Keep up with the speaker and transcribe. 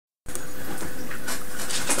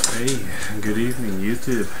Hey, good evening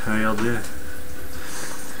YouTube. How y'all doing?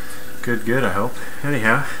 Good, I hope.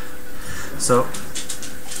 Anyhow, so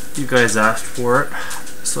you guys asked for it,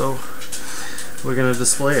 so we're gonna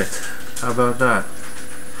display it. How about that?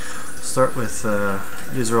 Start with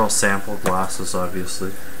these are all sample glasses,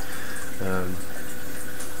 obviously,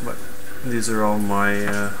 but these are all my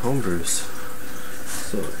home brews.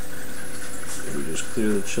 So let me just clear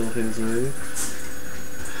the chill things away.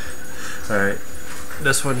 All right.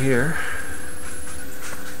 This one here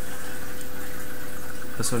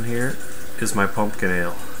is my pumpkin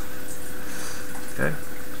ale. Okay.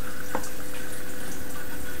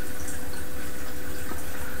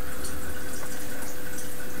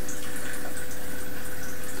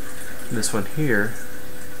 This one here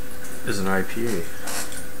is an IPA.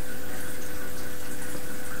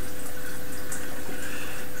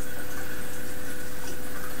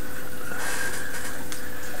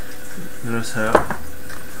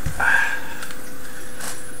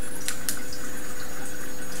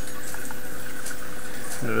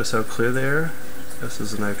 Notice how clear they are? This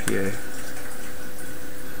is an IPA.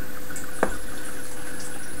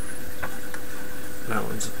 That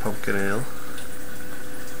one's a pumpkin ale.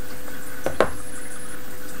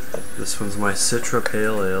 This one's my Citra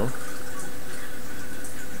Pale Ale.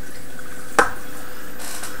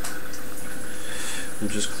 I'm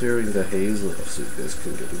just clearing the haze off so you guys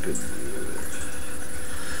can get a good view of it.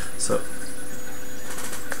 So,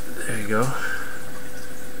 there you go.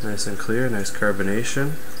 Nice and clear, nice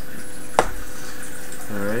carbonation.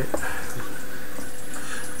 Alright.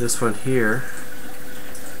 This one here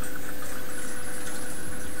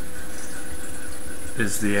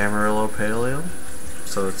is the Amarillo Pale Ale.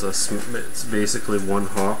 So it's basically one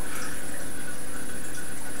hop.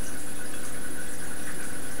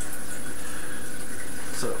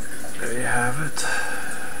 So there you have it.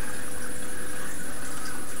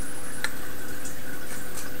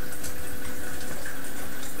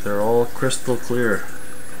 They're all crystal clear.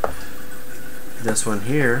 This one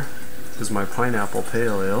here is my Pineapple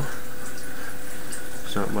Pale Ale.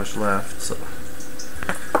 There's not much left, so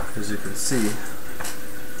as you can see,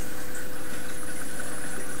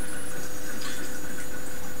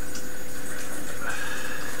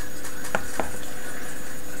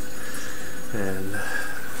 and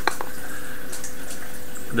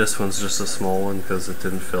this one's just a small one because it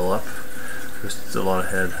didn't fill up. There's a lot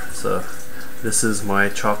of head. So this is my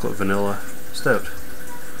chocolate vanilla stout.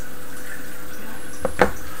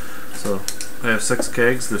 So I have 6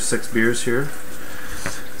 kegs. There's 6 beers here.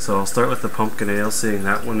 So I'll start with the pumpkin ale, seeing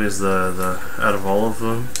that one is the out of all of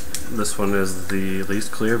them, this one is the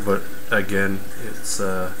least clear. But again,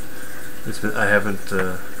 I haven't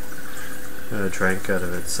drank out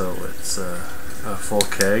of it, so it's a full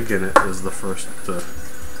keg, and it is the first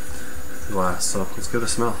glass. So let's give it a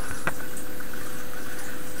smell.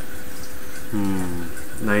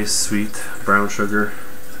 Nice sweet brown sugar,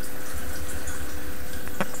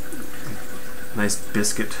 nice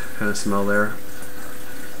biscuit kind of smell there.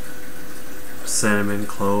 Cinnamon,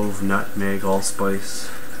 clove, nutmeg, allspice.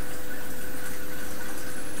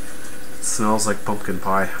 It smells like pumpkin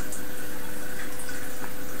pie.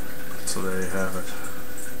 So there you have it.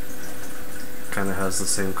 Kind of has the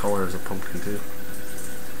same color as a pumpkin too.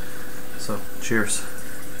 So cheers.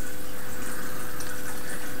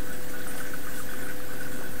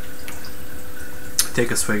 Take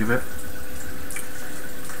a swig of it.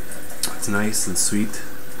 It's nice and sweet,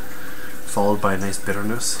 followed by a nice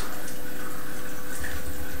bitterness.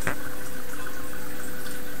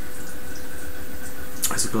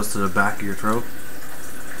 As it goes to the back of your throat,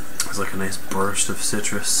 it's like a nice burst of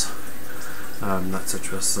citrus, not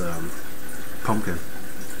citrus, pumpkin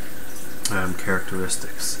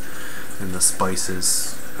characteristics, and the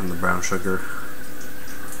spices and the brown sugar.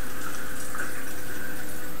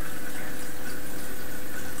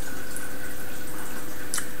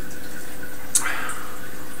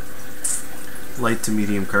 Light to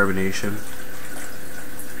medium carbonation,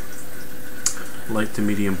 light to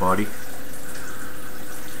medium body.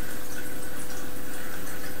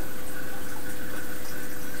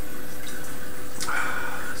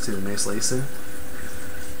 See the nice lacing?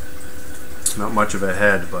 Not much of a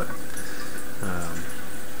head, but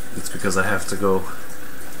it's because I have to go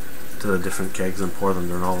to the different kegs and pour them.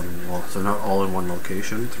 They're not all in one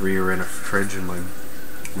location. 3 are in a fridge in my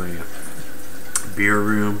beer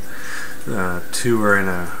room. 2 are in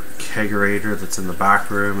a kegerator that's in the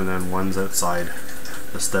back room, and then 1's outside.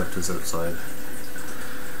 The stout is outside.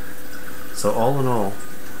 So all in all,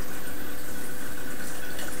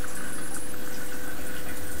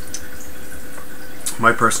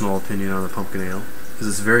 my personal opinion on the pumpkin ale is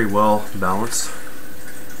it's very well balanced.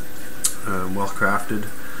 well crafted.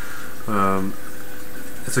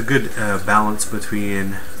 It's a good balance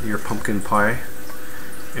between your pumpkin pie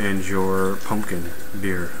and your pumpkin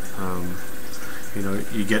beer. You know,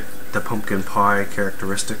 you get the pumpkin pie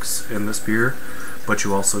characteristics in this beer, but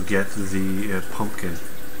you also get the pumpkin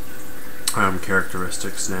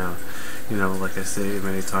characteristics now. You know, like I say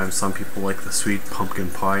many times, some people like the sweet pumpkin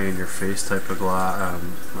pie in your face type of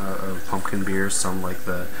pumpkin beers. Some like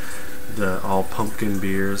the all pumpkin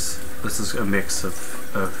beers. This is a mix of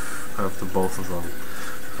the both of them,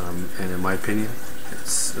 and in my opinion,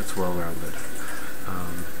 it's well rounded.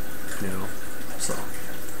 You know, so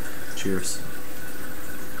cheers.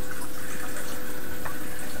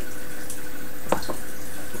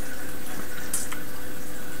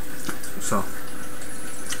 So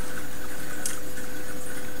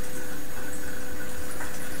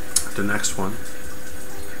the next one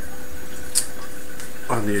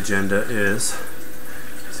on the agenda is,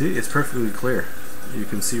 see, it's perfectly clear. You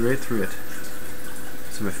can see right through it.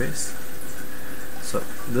 See my face? So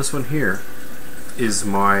this one here is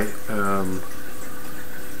my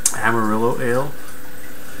Amarillo Ale,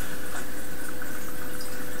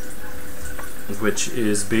 which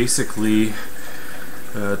is basically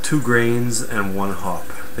 2 grains and 1 hop,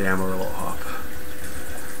 the Amarillo hop.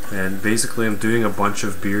 And basically I'm doing a bunch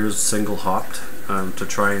of beers single hopped to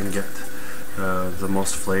try and get the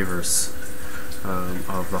most flavors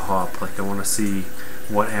of the hop. Like, I want to see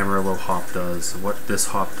what Amarillo hop does, what this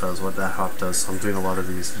hop does, what that hop does. So I'm doing a lot of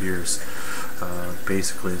these beers.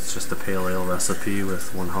 Basically it's just a pale ale recipe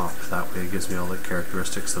with 1 hop. That way it gives me all the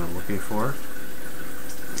characteristics that I'm looking for.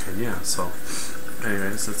 And yeah, so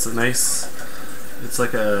anyways, it's a nice, it's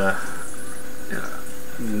like a,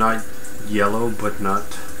 not yellow but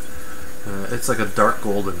not, it's like a dark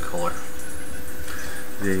golden color.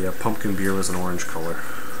 The pumpkin beer was an orange color.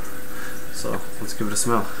 So let's give it a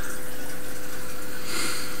smell.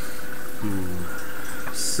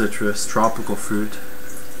 Citrus, tropical fruit,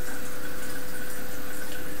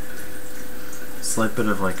 slight bit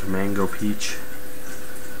of like mango peach,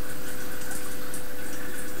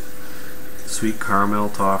 sweet caramel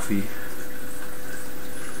toffee,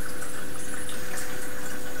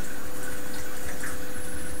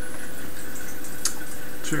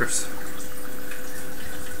 cheers.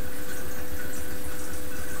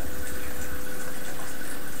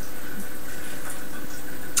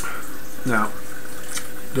 Now,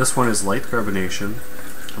 this one is light carbonation,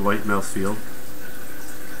 a light mouthfeel.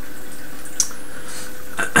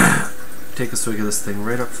 Take a swig of this thing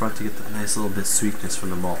right up front to get that nice little bit of sweetness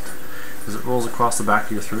from the malt. As it rolls across the back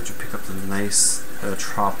of your throat, you pick up the nice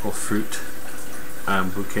tropical fruit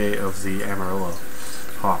bouquet of the Amarillo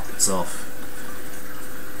hop itself.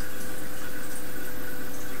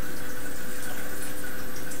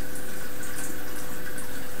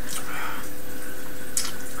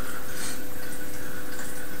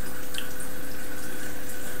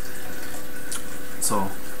 So,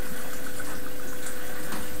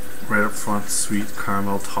 right up front, sweet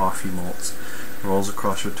caramel toffee malts rolls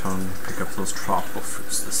across your tongue. Pick up those tropical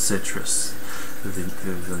fruits, the citrus,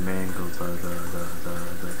 the mango,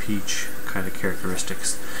 the peach kind of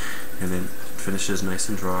characteristics, and then finishes nice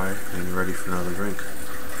and dry, and you're ready for another drink.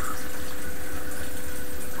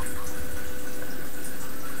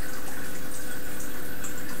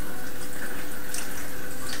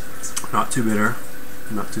 Not too bitter,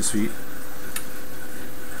 not too sweet.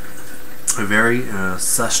 A very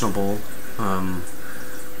sessionable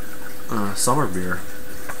summer beer.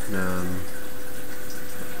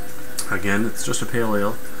 Again, it's just a pale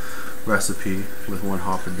ale recipe with 1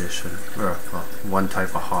 hop addition, or well, 1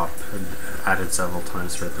 type of hop added several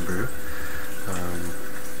times throughout the brew.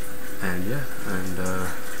 And yeah, and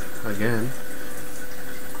again,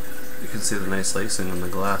 you can see the nice lacing on the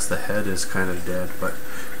glass. The head is kind of dead, but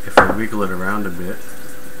if I wiggle it around a bit,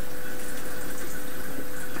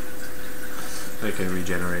 I can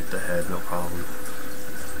regenerate the head, no problem.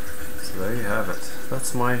 So there you have it.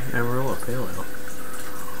 That's my Amarillo Pale Ale.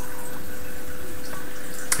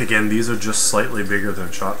 Again, these are just slightly bigger than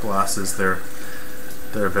shot glasses. They're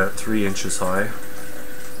about 3 inches high.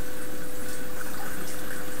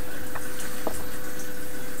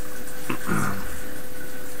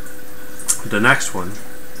 The next one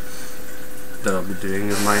that I'll be doing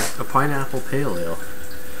is a pineapple pale ale.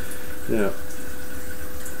 Yeah.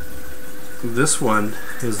 This one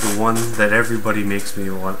is the one that everybody makes me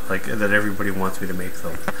want, like that everybody wants me to make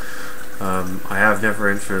them. I have never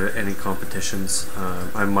entered any competitions.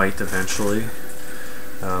 I might eventually,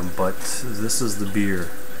 but this is the beer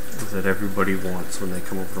that everybody wants when they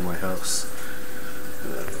come over to my house.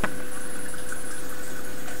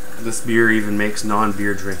 This beer even makes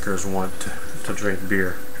non-beer drinkers want to drink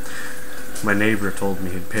beer. My neighbor told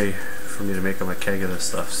me he'd pay for me to make him a keg of this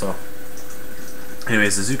stuff. So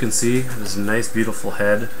anyways, as you can see, there's a nice beautiful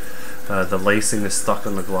head. The lacing is stuck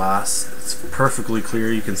on the glass. It's perfectly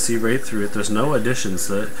clear. You can see right through it. There's no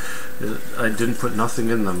additions. I didn't put nothing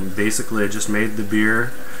in them. Basically, I just made the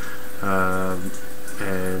beer, and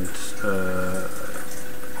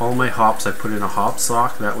all my hops I put in a hop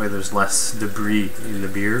sock. That way there's less debris in the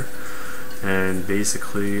beer. And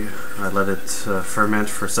basically I let it ferment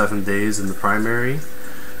for 7 days in the primary,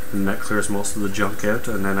 and that clears most of the junk out.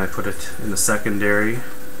 And then I put it in the secondary,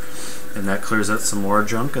 and that clears out some more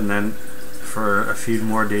junk. And then for a few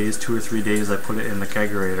more days, 2 or 3 days, I put it in the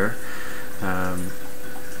kegerator. And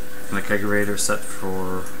the kegerator set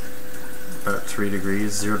for about 3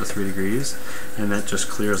 degrees, 0 to 3 degrees, and that just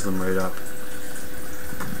clears them right up.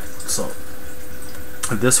 So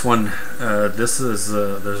this one, this is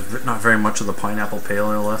there's not very much of the pineapple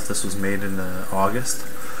pale ale left. This was made in August,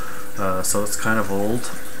 so it's kind of old.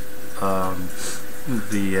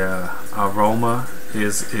 The aroma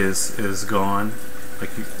is gone.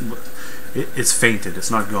 Like it's fainted.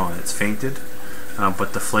 It's not gone. It's fainted,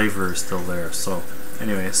 but the flavor is still there. So,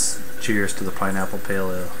 anyways, cheers to the pineapple pale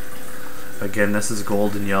ale. Again, this is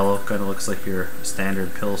golden yellow. Kind of looks like your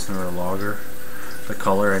standard Pilsner or lager. The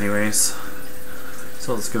color, anyways.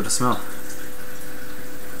 So let's give it a smell.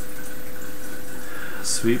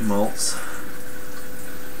 Sweet malts,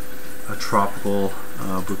 a tropical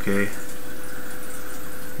bouquet,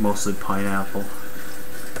 mostly pineapple.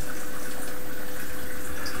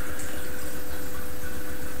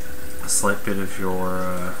 A slight bit of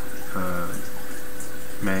your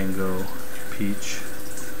mango, peach,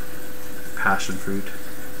 passion fruit.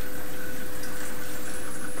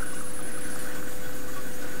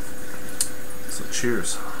 So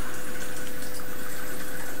cheers.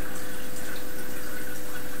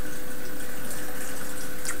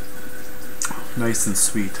 Nice and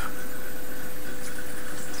sweet.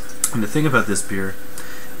 And the thing about this beer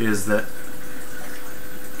is that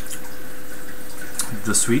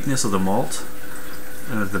the sweetness of the malt,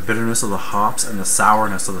 the bitterness of the hops, and the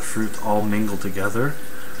sourness of the fruit all mingle together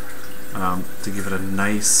to give it a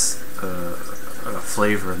nice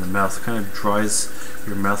flavor in the mouth. Kind of dries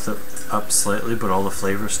your mouth up slightly, but all the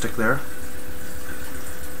flavors stick there.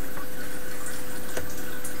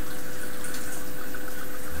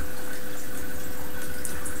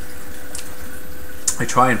 I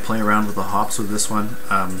try and play around with the hops with this one.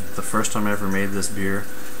 The first time I ever made this beer,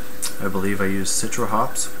 I believe I used Citra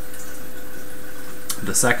hops.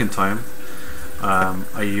 The second time,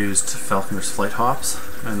 I used Falconer's Flight hops,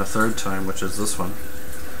 and the third time, which is this one,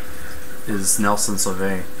 is Nelson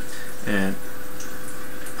Sauvin. And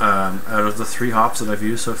out of the 3 hops that I've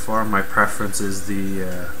used so far, my preference is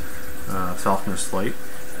the Falconer's Flight.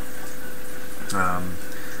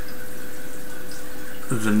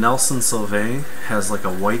 The Nelson Sauvin has like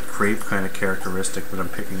a white grape kind of characteristic that I'm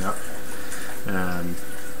picking up, and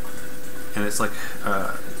it's like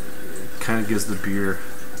kind of gives the beer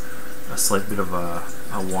a slight bit of a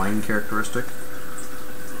wine characteristic.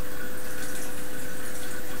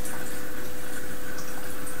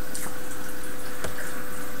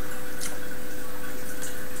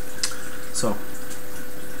 So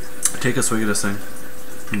take a swig of this thing.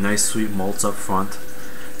 Nice sweet malts up front.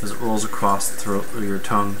 As it rolls across the throat of your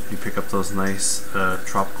tongue, you pick up those nice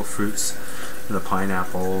tropical fruits, the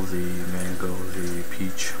pineapple, the mango, the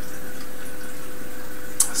peach.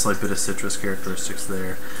 A slight bit of citrus characteristics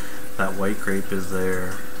there. That white grape is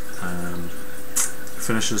there.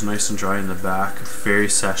 Finishes nice and dry in the back. Very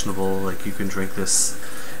sessionable. Like, you can drink this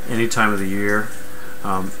any time of the year.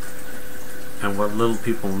 And what little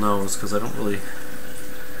people know is, because I don't really...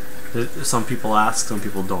 Some people ask, some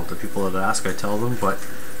people don't. The people that ask, I tell them, but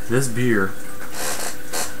this beer,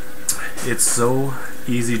 it's so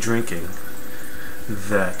easy drinking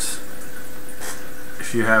that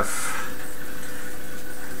if you have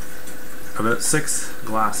about 6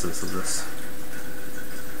 glasses of this,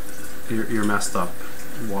 you're messed up.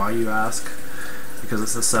 Why, you ask? Because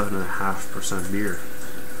it's a 7.5% beer.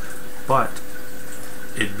 But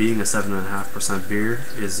it being a 7.5% beer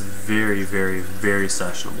is very, very, very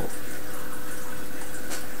sessionable.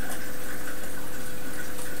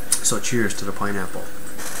 So cheers to the pineapple.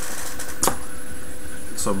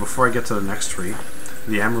 So before I get to the next 3,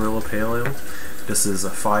 the Amarillo Pale Ale. This is a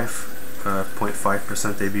 5.5%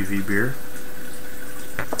 ABV beer,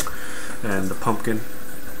 and the Pumpkin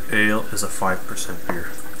Ale is a 5% beer.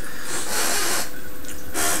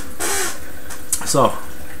 So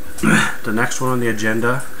the next one on the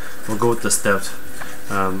agenda, we'll go with the stout.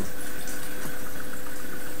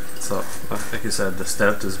 So, like I said, the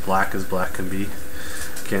stout is black as black can be.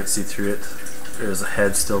 Can't see through it. There's a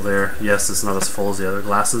head still there. Yes, it's not as full as the other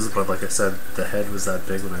glasses, but like I said, the head was that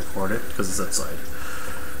big when I poured it because it's outside.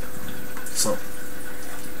 So,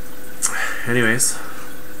 anyways,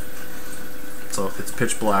 so it's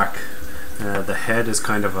pitch black. The head is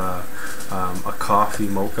kind of a coffee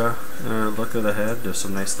mocha look of the head. There's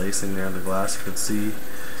some nice lacing there in the glass. You can see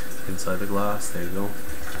inside the glass. There you go.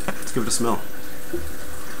 Let's give it a smell.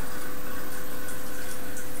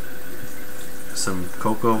 Some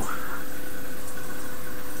cocoa,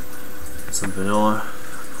 some vanilla,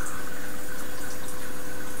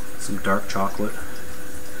 some dark chocolate,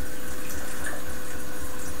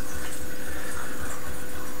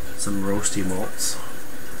 some roasty malts,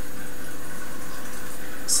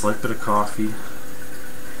 a slight bit of coffee,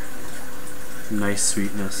 nice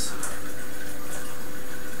sweetness,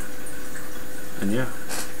 and yeah,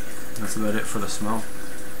 that's about it for the smell.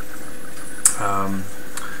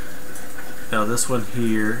 Now this one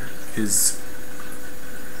here is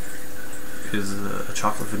a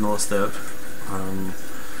chocolate vanilla stout,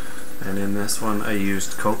 and in this one I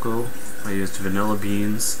used cocoa, I used vanilla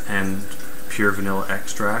beans and pure vanilla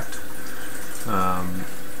extract. I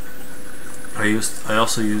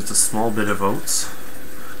also used a small bit of oats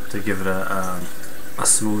to give it a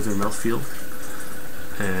smoother mouthfeel,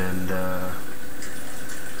 and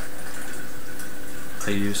I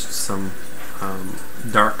used some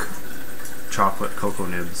dark chocolate cocoa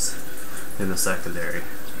nibs in the secondary.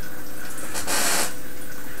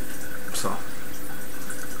 So,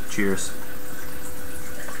 cheers.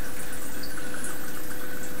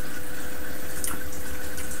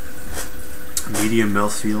 Medium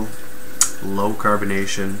mouthfeel, low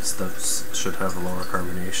carbonation. Stouts should have a lower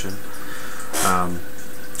carbonation.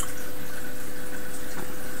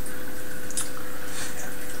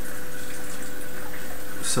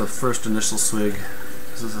 So first initial swig.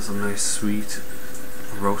 This is some nice sweet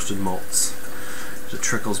roasted malts. It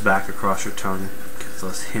trickles back across your tongue, gives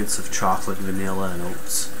those hints of chocolate, vanilla, and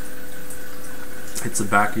oats. Hits the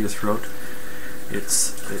back of your throat.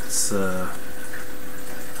 It's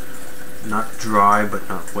not dry but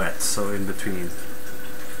not wet, so in between.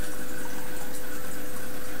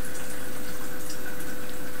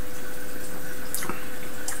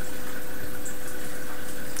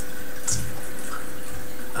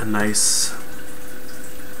 A nice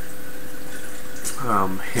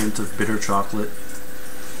hint of bitter chocolate,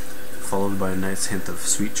 followed by a nice hint of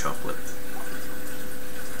sweet chocolate.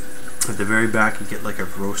 At the very back you get like a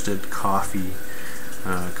roasted coffee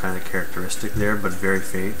kind of characteristic there, but very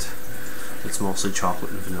faint. It's mostly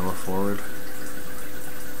chocolate and vanilla forward.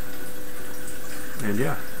 And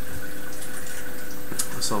yeah,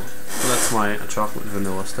 so that's my chocolate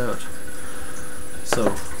vanilla stout.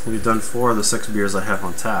 So we've done 4 of the 6 beers I have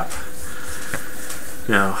on tap.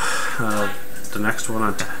 Now the next one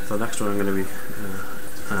I'm going to be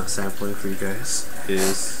sampling for you guys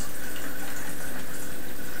is,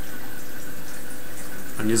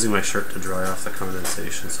 I'm using my shirt to dry off the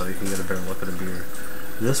condensation so you can get a better look at the beer.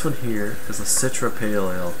 This one here is a Citra Pale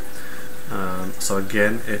Ale. So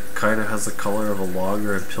again, it kind of has the color of a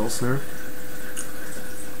lager and pilsner.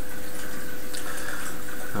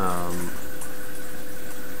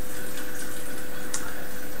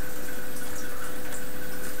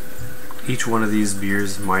 Each one of these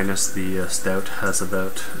beers, minus the stout, has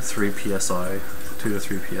about 3 psi, 2 to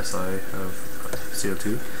 3 psi of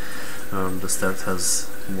CO2. The stout has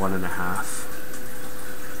 1.5.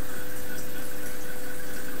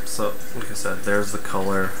 So, like I said, there's the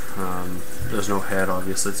color. There's no head,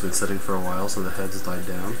 obviously. It's been sitting for a while, so the head's died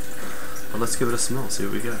down. But let's give it a smell, see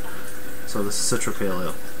what we get. So this is Citra Pale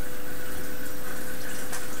Ale.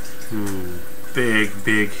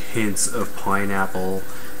 Big hints of pineapple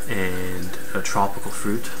and a tropical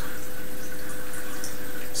fruit.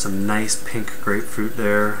 Some nice pink grapefruit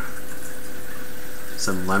there.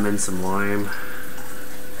 Some lemon, some lime.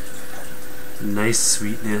 Nice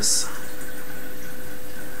sweetness.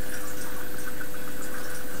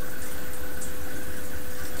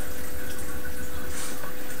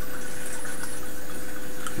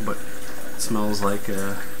 But it smells like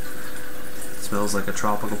a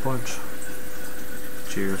tropical punch.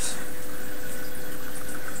 Cheers.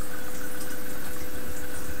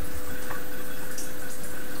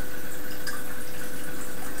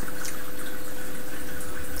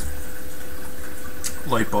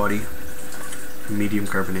 Light body, medium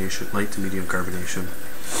carbonation, light to medium carbonation.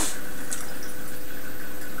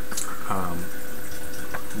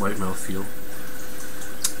 Light mouthfeel.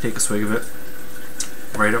 Take a swig of it.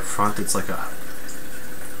 Right up front, it's like a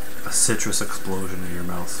citrus explosion in your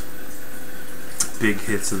mouth. big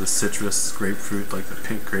hits of the citrus grapefruit, like the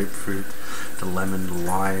pink grapefruit, the lemon, the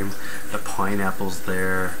lime, the pineapple's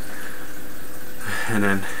there, and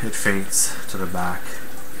then it faints to the back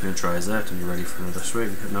and it dries out and you're ready for another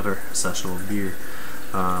swig, another session of beer.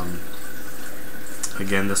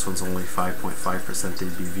 Again, this one's only 5.5%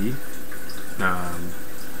 ABV.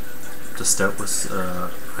 The stout was, I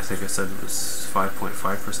think I said it was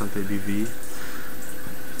 5.5% ABV.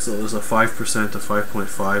 So there's a 5%, a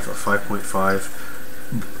 5.5, a 5.5,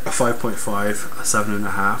 a 5.5, a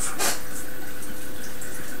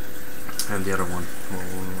 7.5, and the other one. Well,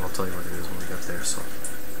 I'll tell you what it is when we get there. So.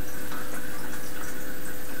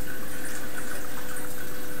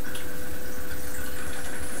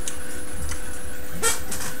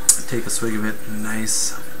 Take a swig of it.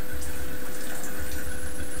 Nice,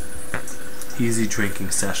 easy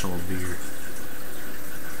drinking sessional beer.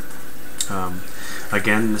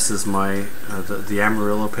 Again, this is my the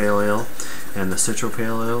Amarillo Pale Ale and the Citro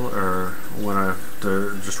Pale Ale are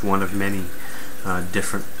they're just one of many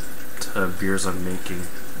different beers I'm making.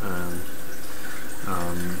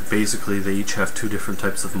 Basically, they each have 2 different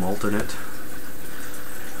types of malt in it.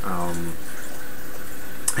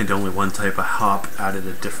 And only one type of hop added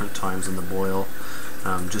at different times in the boil,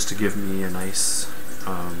 just to give me a nice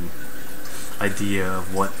idea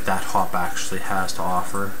of what that hop actually has to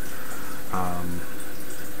offer.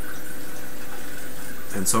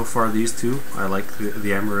 And so far these two, I like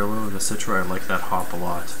the Amarillo and the Citra. I like that hop a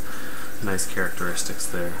lot. Nice characteristics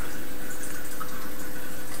there.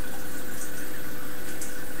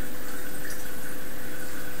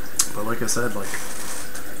 But like I said, like,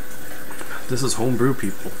 this is homebrew,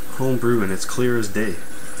 people. Homebrew, and it's clear as day.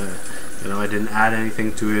 You know, I didn't add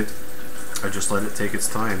anything to it. I just let it take its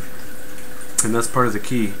time. And that's part of the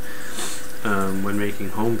key when making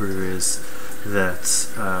homebrew, is that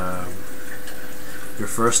your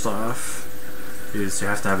first off is you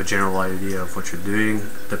have to have a general idea of what you're doing,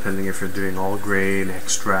 depending if you're doing all grain,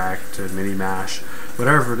 extract, mini mash,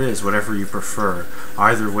 whatever it is, whatever you prefer.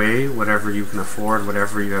 Either way, whatever you can afford,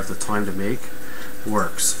 whatever you have the time to make,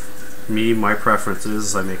 works. Me, my preference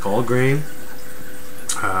is I make all grain.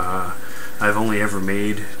 I've only ever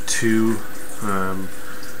made 2.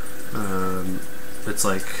 It's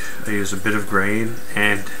like I use a bit of grain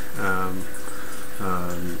and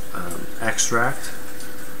extract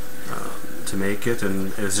to make it,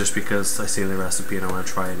 and it's just because I seen the recipe and I want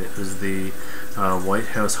to try it. It was the White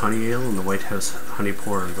House Honey Ale and the White House Honey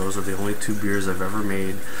Porter. Those are the only 2 beers I've ever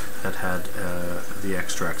made that had the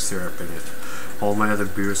extract syrup in it. All my other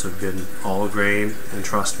beers have been all grain, and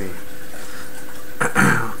trust me,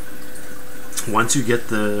 once you get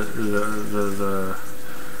the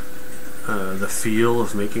feel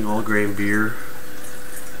of making all grain beer,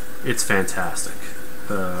 it's fantastic.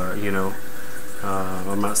 You know,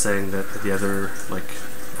 I'm not saying that the other, like,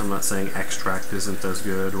 I'm not saying extract isn't as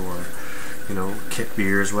good, or, you know, kit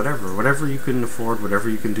beers, whatever you can afford, whatever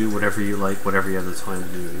you can do, whatever you like, whatever you have the time to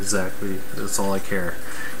do. Exactly, that's all I care.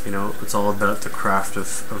 You know, it's all about the craft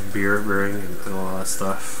of beer brewing and all that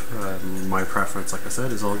stuff. My preference, like I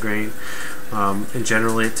said, is all grain. And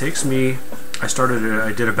generally it takes me, I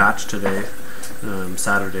did a batch today,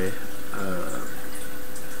 Saturday,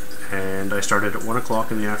 and I started at 1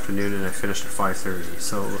 o'clock in the afternoon and I finished at 5:30.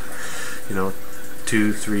 So, you know,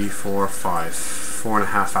 2, 3, 4, 5,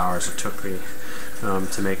 4.5 hours it took me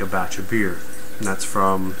to make a batch of beer. And that's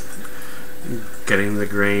from getting the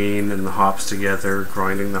grain and the hops together,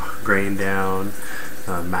 grinding the grain down,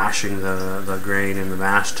 mashing the grain in the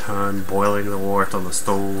mash tun, boiling the wort on the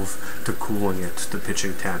stove, to cooling it to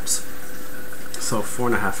pitching temps. So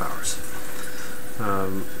 4.5 hours,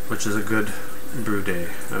 which is a good brew day.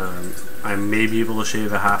 I may be able to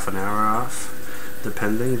shave a half an hour off,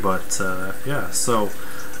 depending, but yeah. So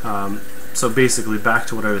basically, back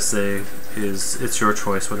to what I was saying, is it's your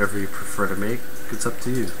choice, whatever you prefer to make. It's up to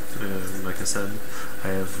you. Like I said, I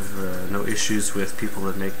have no issues with people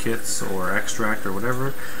that make kits or extract or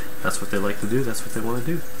whatever. That's what they like to do. That's what they want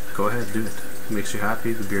to do. Go ahead, do it. It makes you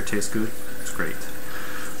happy. The beer tastes good. It's great.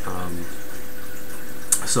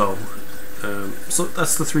 So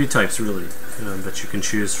that's the 3 types really that you can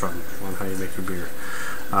choose from on how you make your beer.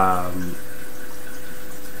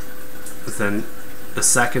 Then the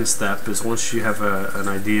second step is, once you have an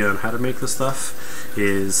idea on how to make the stuff,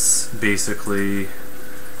 is basically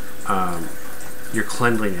your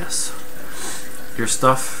cleanliness. Your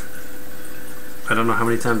stuff, I don't know how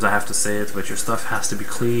many times I have to say it, but your stuff has to be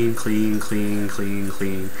clean, clean, clean, clean,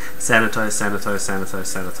 clean. Sanitize, sanitize, sanitize,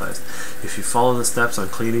 sanitize. If you follow the steps on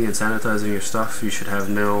cleaning and sanitizing your stuff, you should have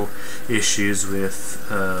no issues with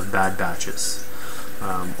bad batches,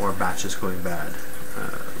 or batches going bad.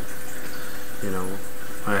 You know,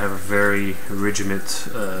 I have a very regiment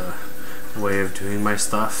way of doing my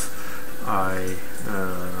stuff. I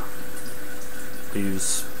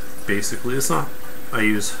use, basically, I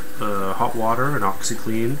use hot water and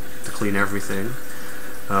OxyClean to clean everything,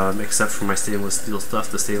 except for my stainless steel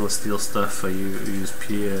stuff. The stainless steel stuff I use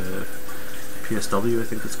PSW, I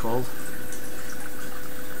think it's called.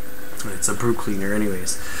 It's a brew cleaner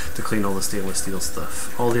anyways, to clean all the stainless steel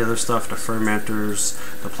stuff. All the other stuff, the fermenters,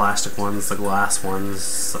 the plastic ones, the glass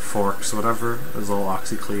ones, the forks, whatever, is all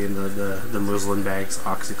OxyClean. The muslin bags,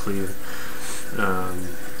 OxyClean.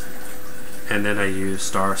 And then I use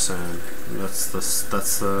Star San. That's the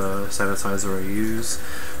sanitizer I use.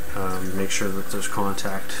 Make sure that there's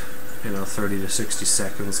contact, 30 to 60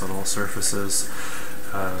 seconds on all surfaces.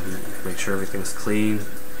 Make sure everything's clean.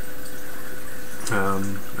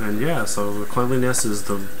 And yeah, so cleanliness is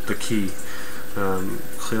the key.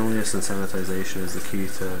 Cleanliness and sanitization is the key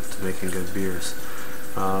to making good beers.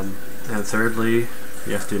 And thirdly,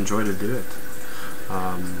 you have to enjoy to do it.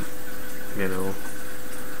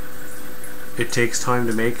 It takes time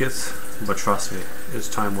to make it, but trust me, it's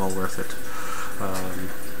time well worth it.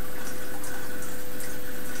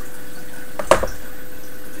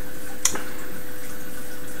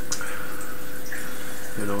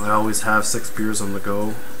 I always have 6 beers on the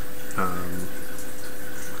go.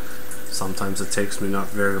 Sometimes it takes me not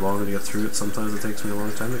very long to get through it. Sometimes it takes me a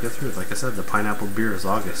long time to get through it. Like I said, the pineapple beer is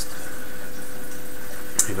August.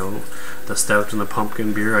 The stout and the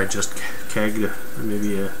pumpkin beer I just kegged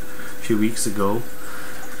maybe a few weeks ago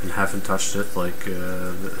and haven't touched it.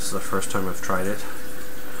 This is the first time I've tried it.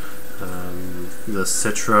 The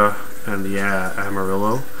Citra and the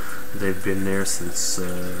Amarillo, they've been there since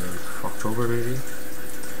October maybe,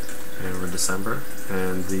 and we're December,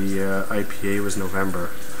 and the IPA was November.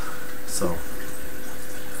 So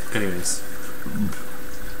anyways,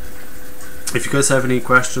 if you guys have any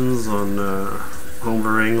questions on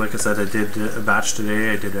homebrewing, like I said, I did a batch today.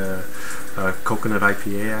 I did a coconut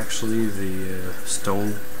IPA, actually, the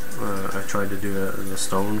Stone. I tried to do the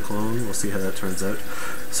Stone clone. We'll see how that turns out.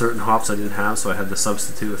 Certain hops I didn't have, so I had to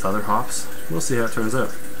substitute with other hops. We'll see how it turns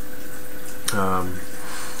out.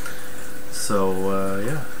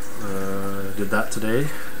 Yeah, did that today,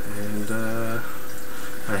 and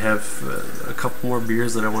I have a couple more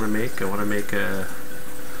beers that I want to make. I want to make a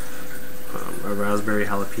raspberry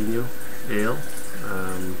jalapeno ale,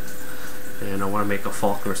 and I want to make a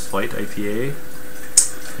Faulkner's Flight IPA,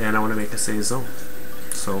 and I want to make a saison.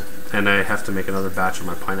 And I have to make another batch of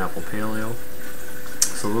my pineapple pale ale.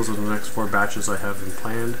 So those are the next 4 batches I have in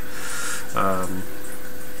planned.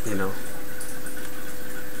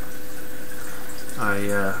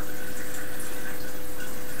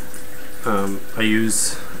 I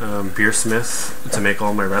use Beersmith to make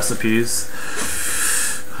all my recipes.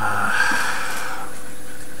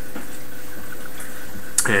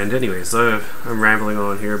 And anyways, I'm rambling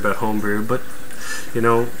on here about homebrew, but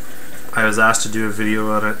I was asked to do a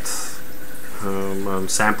video on it. I'm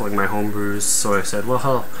sampling my homebrews, so I said, well,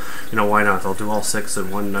 hell, why not? I'll do all 6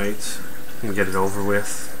 in one night and get it over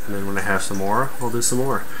with, and then when I have some more, I'll do some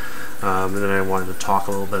more. And then I wanted to talk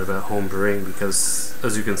a little bit about home brewing, because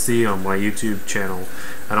as you can see on my YouTube channel,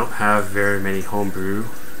 I don't have very many homebrew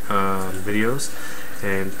videos,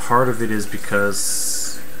 and part of it is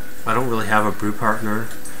because I don't really have a brew partner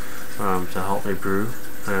to help me brew,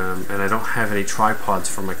 and I don't have any tripods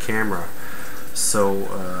for my camera. So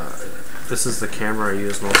this is the camera I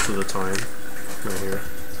use most of the time, right here,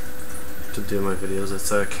 to do my videos.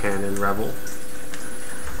 It's a Canon Rebel.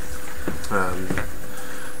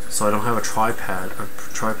 So I don't have a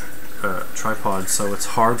tripod, so it's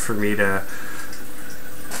hard for me to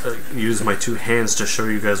use my 2 hands to show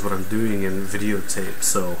you guys what I'm doing in videotape.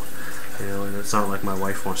 So, and it's not like my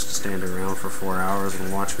wife wants to stand around for 4 hours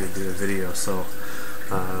and watch me do a video. So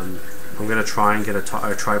I'm gonna try and get a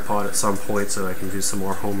tripod at some point so I can do some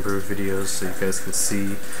more homebrew videos so you guys can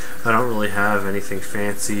see. I don't really have anything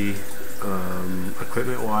fancy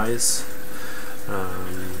equipment wise.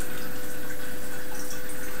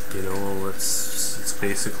 It's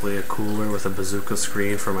basically a cooler with a bazooka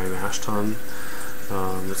screen for my mash tun.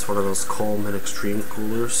 It's one of those Coleman Extreme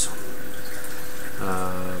coolers.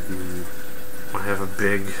 I have a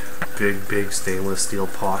big stainless steel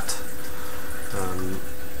pot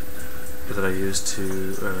that I use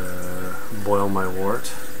to boil my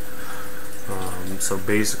wort. So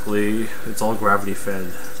basically, it's all gravity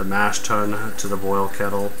fed. The mash tun to the boil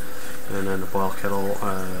kettle, and then the boil kettle.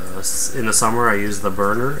 In the summer, I use the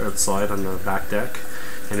burner outside on the back deck,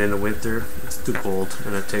 and in the winter, it's too cold,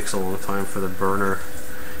 and it takes a long time for the burner.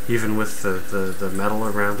 Even with the metal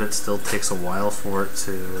around it, still takes a while for it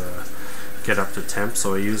to get up to temp,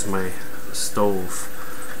 so I use my stove.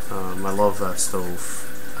 I love that stove.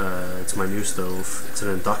 It's my new stove. It's an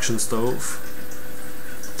induction stove,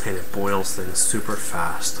 and it boils things super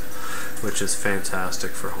fast, which is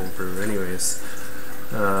fantastic for homebrew. Anyways,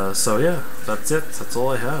 so yeah, that's it. That's all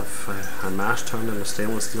I have. I mash tun in a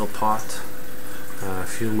stainless steel pot, a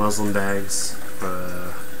few muslin bags.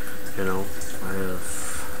 You know, I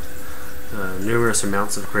have numerous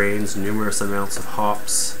amounts of grains, numerous amounts of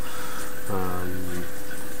hops.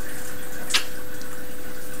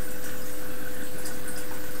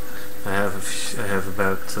 I have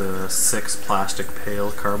about 6 plastic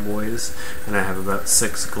pail carboys, and I have about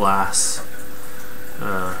 6 glass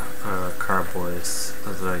carboys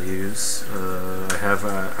that I use. I have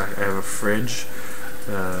a fridge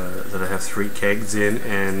that I have 3 kegs in,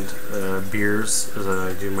 and beers that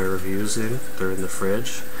I do my reviews in. They're in the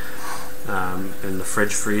fridge. In the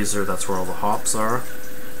fridge freezer, that's where all the hops are.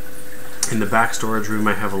 In the back storage room,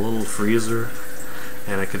 I have a little freezer,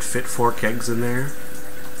 and I could fit 4 kegs in there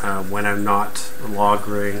when I'm not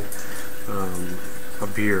lagering a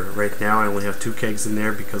beer. Right now I only have 2 kegs in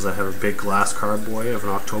there because I have a big glass carboy of an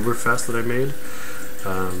Oktoberfest that I made.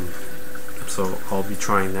 So I'll be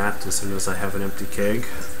trying that as soon as I have an empty keg.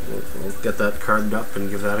 We'll get that carved up and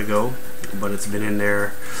give that a go. But it's been in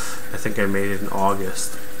there, I think I made it in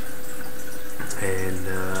August, and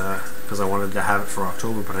because I wanted to have it for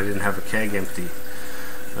October, but I didn't have a keg empty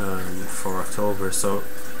for October, so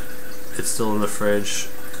it's still in the fridge,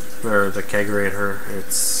 or the kegerator.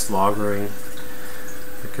 It's lagering.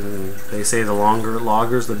 They say the longer it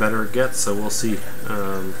lagers, the better it gets, so we'll see.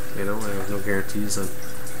 You know, I have no guarantees on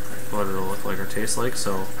what it'll look like or taste like.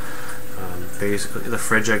 So basically, the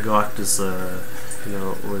fridge I got is, you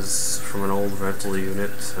know, it was from an old rental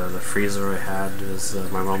unit. The freezer I had is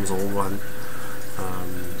my mom's old one.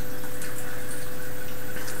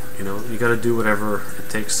 You know, you got to do whatever it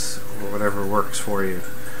takes, or whatever works for you.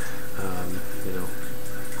 You know.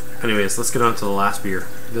 Anyways, let's get on to the last beer.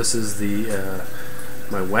 This is the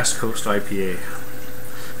my West Coast IPA.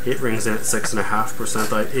 It rings in at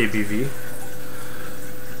 6.5% ABV.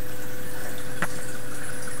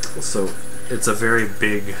 So it's a very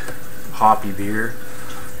big hoppy beer.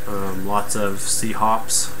 Lots of C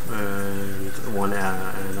hops and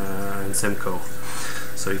Simcoe.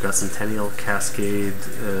 So you got Centennial, Cascade,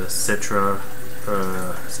 Citra,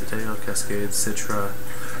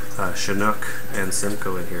 Chinook, and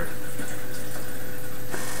Simcoe in here.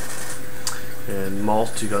 And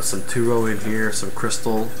malt, you got some Turo in here, some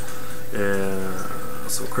crystal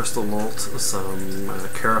malt, some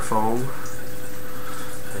Carafoam,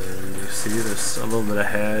 and you see there's a little bit of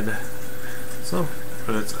head. So,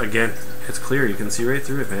 but it's, again, it's clear. You can see right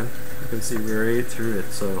through it, man. You can see right through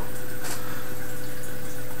it. So.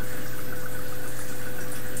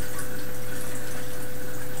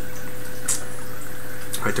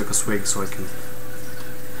 I took a swig so I can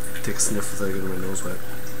take a sniff without getting my nose wet.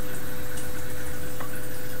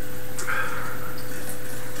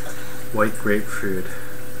 White grapefruit.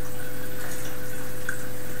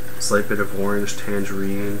 Slight bit of orange,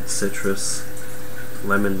 tangerine, citrus,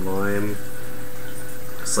 lemon, lime.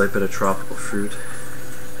 Slight bit of tropical fruit.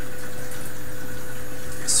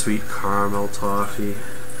 Sweet caramel toffee.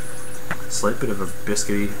 Slight bit of a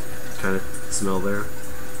biscuity kind of smell there.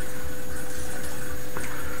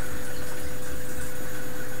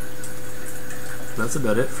 That's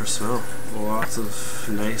about it for smell. Lots of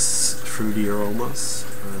nice fruity aromas.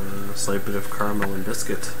 A slight bit of caramel and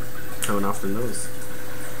biscuit coming off the nose.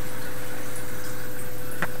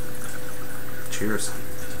 Cheers.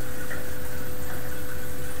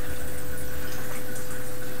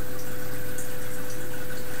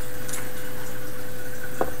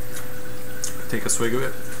 Take a swig of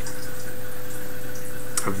it.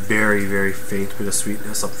 A very, very faint bit of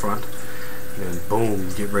sweetness up front. And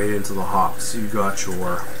boom, get right into the hops. You got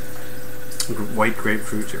your white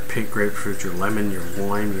grapefruit, your pink grapefruit, your lemon, your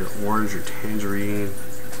lime, your orange, your tangerine,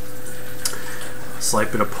 a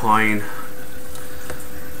slight bit of pine.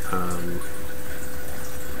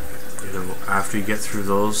 You know, after you get through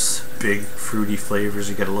those big fruity flavors,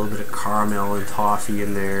 you get a little bit of caramel and toffee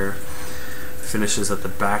in there. Finishes at the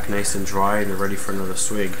back nice and dry, and you're ready for another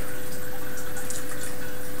swig.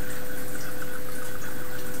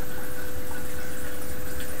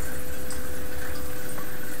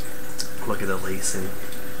 Look at the lacing.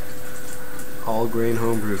 All grain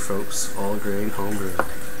homebrew, folks. All grain homebrew.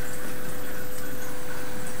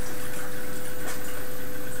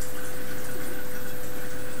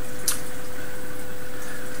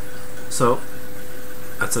 So,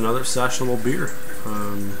 that's another sessionable beer.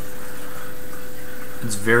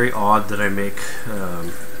 It's very odd that I make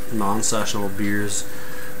non-sessional beers,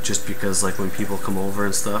 just because like when people come over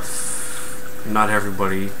and stuff, not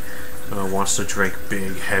everybody wants to drink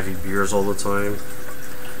big heavy beers all the time.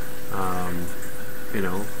 You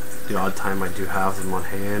know, the odd time I do have them on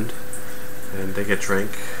hand and they get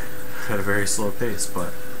drank at a very slow pace,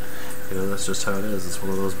 but you know, that's just how it is. It's one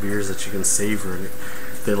of those beers that you can savor, and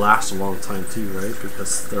they last a long time too, right?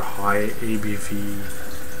 Because they're high ABV,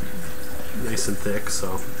 nice and thick,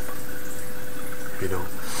 so you know,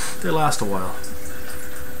 they last a while.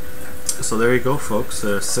 So there you go, folks.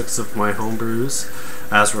 6 of my home brews,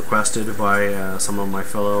 as requested by some of my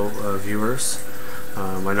fellow viewers.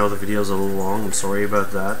 I know the video's a little long. I'm sorry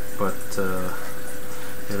about that, but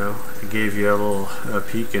you know, it gave you a little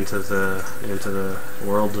peek into the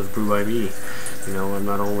world of Brew by Me. You know, I'm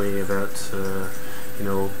not only about you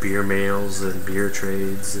know, beer mails and beer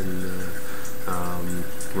trades and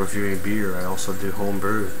reviewing beer. I also do home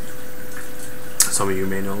brew. Some of you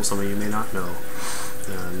may know, some of you may not know.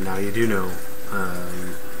 Now you do know.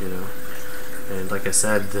 You know, and like I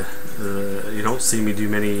said, you don't see me do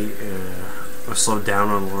many or slow down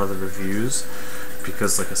on a lot of the reviews,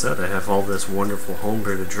 because like I said, I have all this wonderful home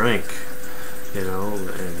beer to drink, you know,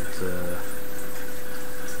 and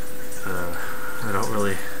I don't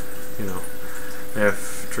really, you know, I have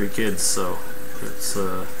 3 kids, so it's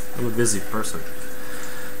I'm a busy person,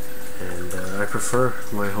 and I prefer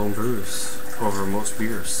my home brews over most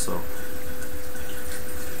beers. So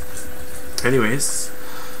anyways,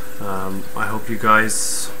 I hope you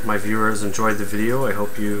guys, my viewers, enjoyed the video. I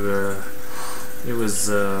hope you it was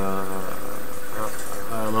a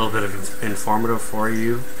little bit of informative for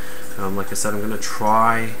you. Like I said, I'm going to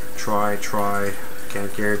try,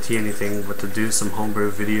 can't guarantee anything, but to do some homebrew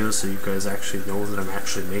videos so you guys actually know that I'm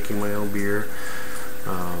actually making my own beer.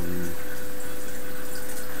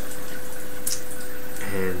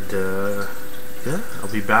 Yeah,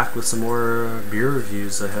 I'll be back with some more beer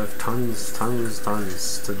reviews. I have tons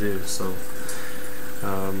to do, so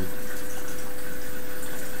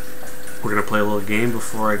we're going to play a little game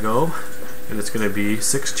before I go, and it's going to be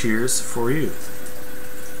 6 cheers for you.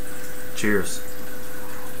 Cheers.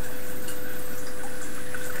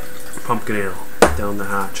 Pumpkin ale, down the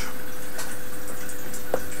hatch.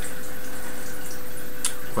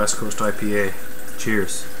 West Coast IPA.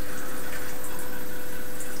 Cheers.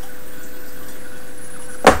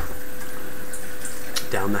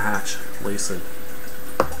 Down the hatch, lacing.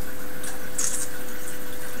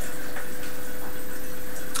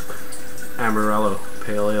 Amarillo,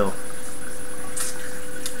 pale ale.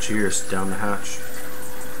 Cheers, down the hatch.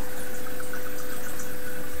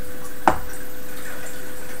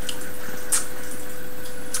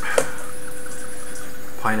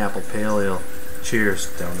 Pineapple pale ale. Cheers,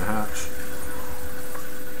 down the hatch.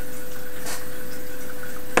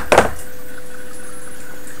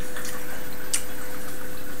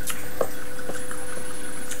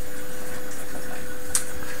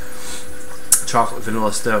 Chocolate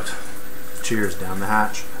vanilla stout. Cheers, down the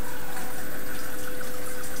hatch.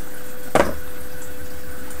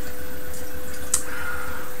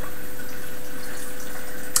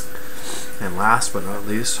 And last but not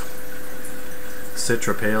least,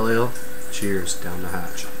 Citra pale ale. Cheers, down the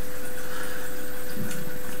hatch.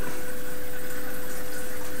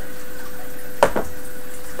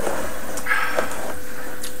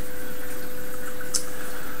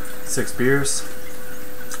 Six beers,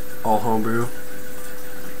 all homebrew,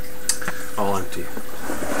 all empty.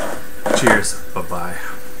 Cheers, bye-bye.